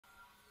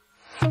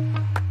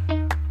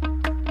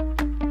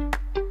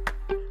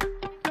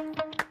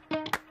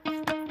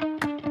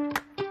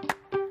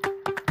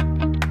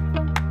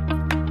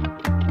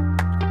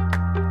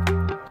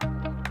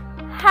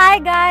Hi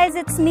guys,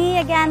 it's me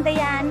again,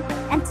 Diane,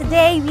 and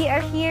today we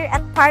are here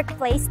at Park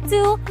Place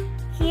 2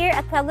 here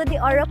at Pueblo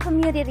de Oro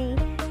community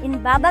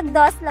in Babag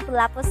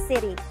Lapu-Lapu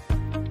City.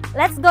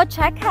 Let's go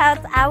check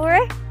out our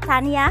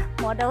Tanya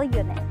model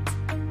unit.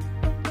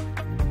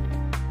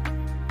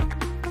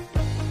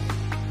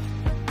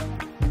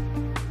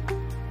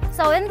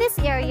 So in this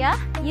area,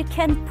 you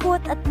can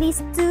put at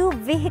least 2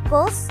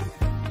 vehicles,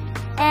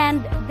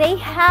 and they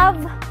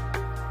have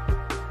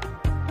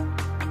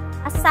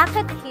a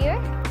socket here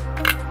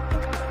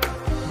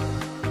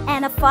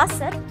and a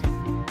faucet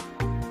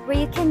where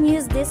you can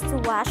use this to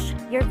wash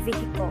your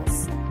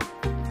vehicles.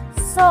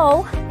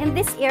 So in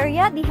this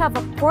area, they have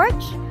a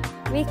porch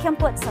where you can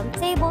put some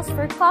tables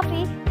for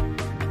coffee.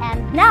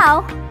 And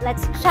now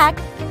let's check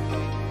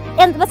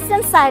what's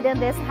inside in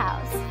this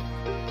house.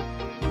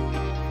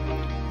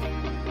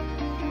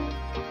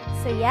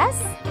 So yes,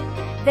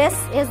 this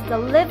is the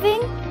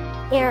living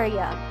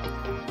area.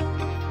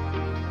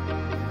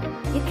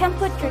 You can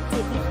put your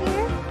TV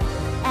here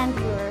and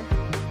your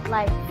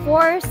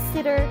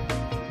 4-seater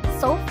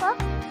sofa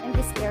in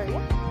this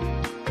area.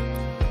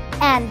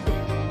 And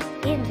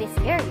in this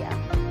area,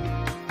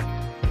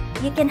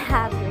 you can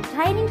have your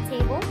dining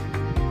table,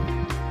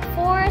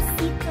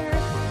 4-seater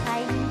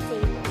dining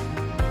table.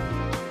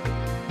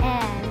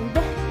 And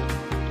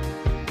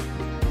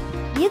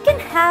you can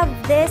have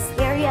this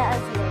area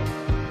as your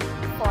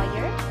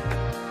foyer.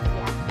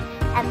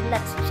 Yeah. And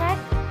let's check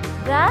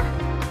the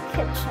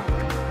kitchen.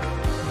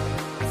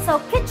 So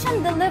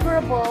kitchen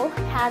deliverable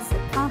has a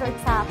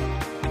countertop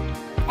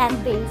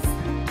and base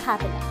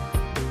cabinet.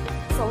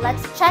 So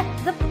let's check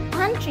the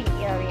pantry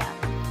area.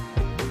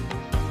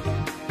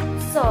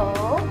 So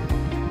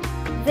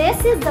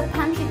this is the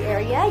pantry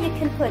area. You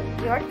can put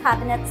your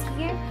cabinets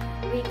here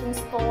where you can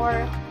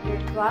store your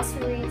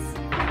groceries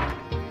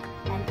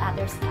and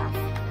other stuff.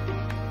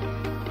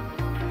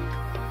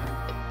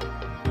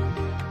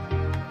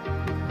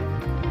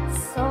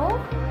 So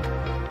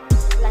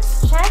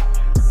let's check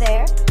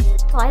their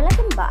toilet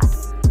and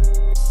bath.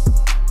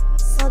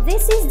 So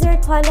this is their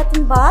toilet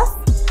and bath.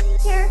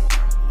 Here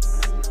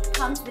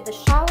comes with a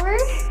shower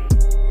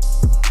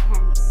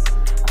and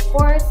of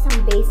course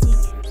some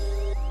basic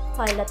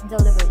toilet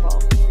deliverable.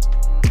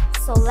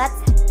 So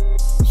let's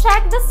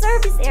check the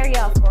service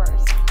area, of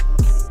course.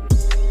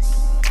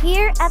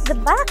 Here at the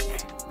back,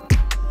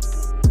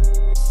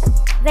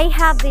 they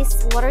have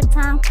this water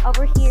tank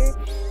over here,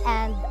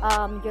 and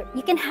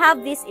you can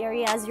have this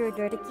area as your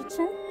dirty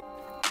kitchen.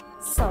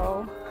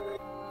 So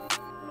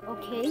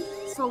okay,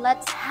 so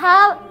let's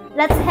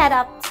head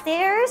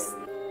upstairs.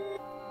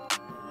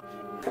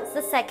 It's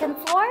the second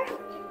floor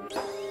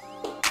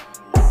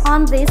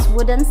on this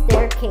wooden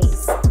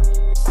staircase.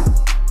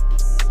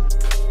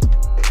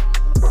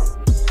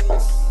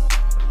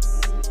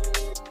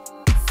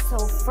 So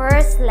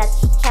first,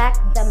 let's check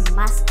the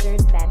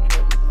master's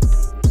bedroom.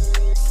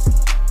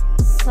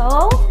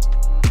 So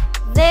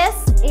this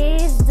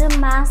is the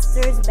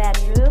master's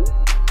bedroom.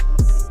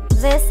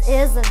 This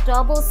is a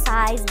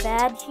double-sized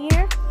bed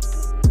here.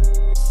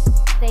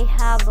 They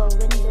have a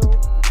window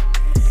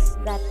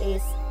that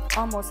is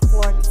almost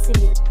floor to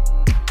ceiling,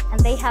 and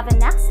they have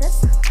an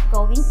access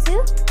going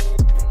to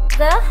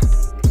the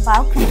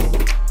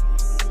balcony.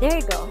 There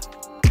you go.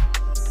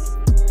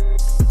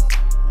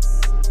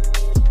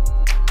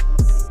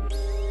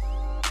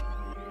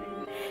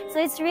 So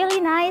it's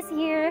really nice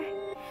here.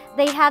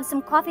 They have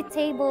some coffee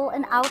table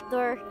and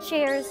outdoor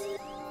chairs.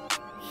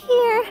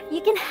 Here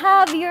you can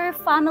have your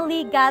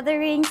family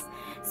gatherings,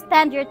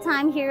 spend your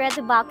time here at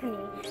the balcony.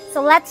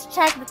 So let's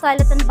check the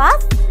toilet and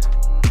bath.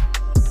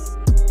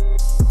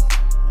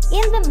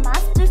 In the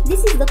master's,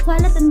 this is the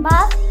toilet and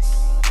bath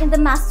in the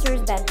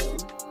master's bedroom.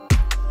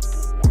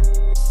 Yeah.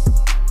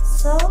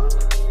 So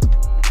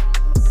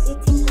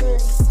it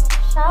includes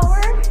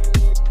shower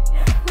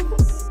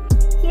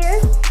here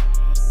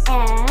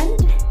and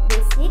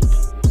basic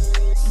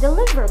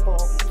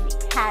deliverable.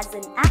 It has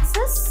an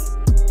access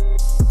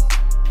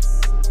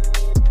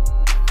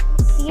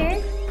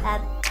here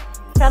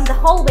from the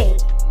hallway.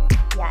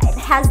 Yeah, it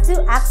has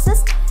 2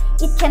 access.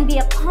 It can be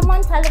a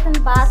common toilet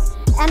and bath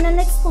and an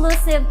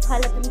exclusive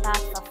toilet and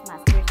bath of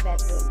master's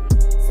bedroom.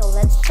 So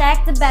let's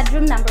check the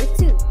bedroom number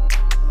 2.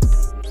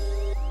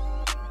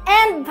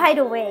 And by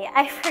the way,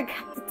 I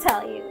forgot to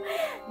tell you,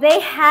 they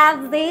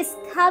have this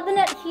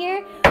cabinet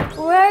here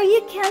where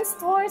you can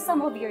store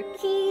some of your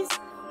keys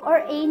or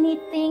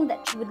anything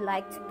that you would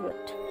like to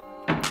put.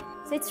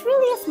 So it's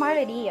really a smart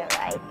idea,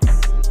 right?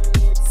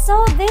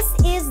 So this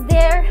is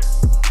their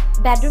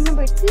bedroom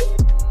number 2.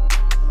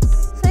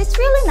 So it's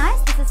really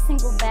nice. This is a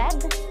single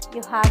bed.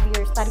 You have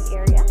your study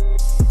area.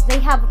 They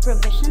have a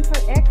provision for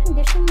air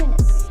conditioning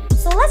unit.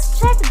 So let's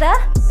check the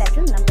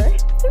bedroom number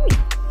 3.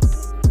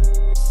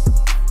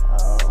 So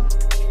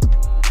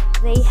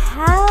they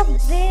have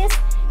this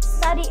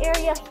study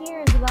area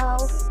here as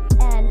well,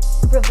 and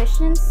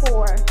provision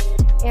for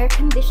air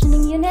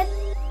conditioning unit.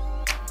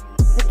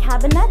 The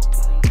cabinet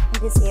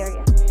in this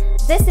area.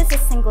 This is a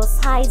single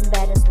size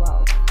bed as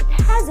well. It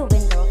has a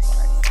window, of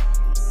course.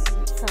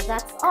 So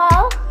that's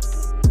all.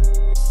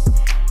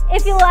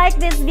 if you like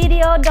this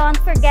video, don't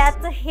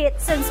forget to hit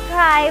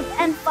subscribe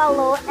and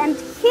follow and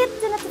hit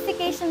the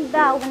notification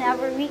bell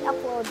whenever we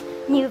upload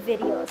new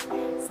videos.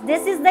 So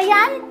this is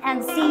Dayan,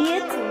 and see you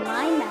to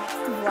my next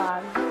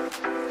vlog.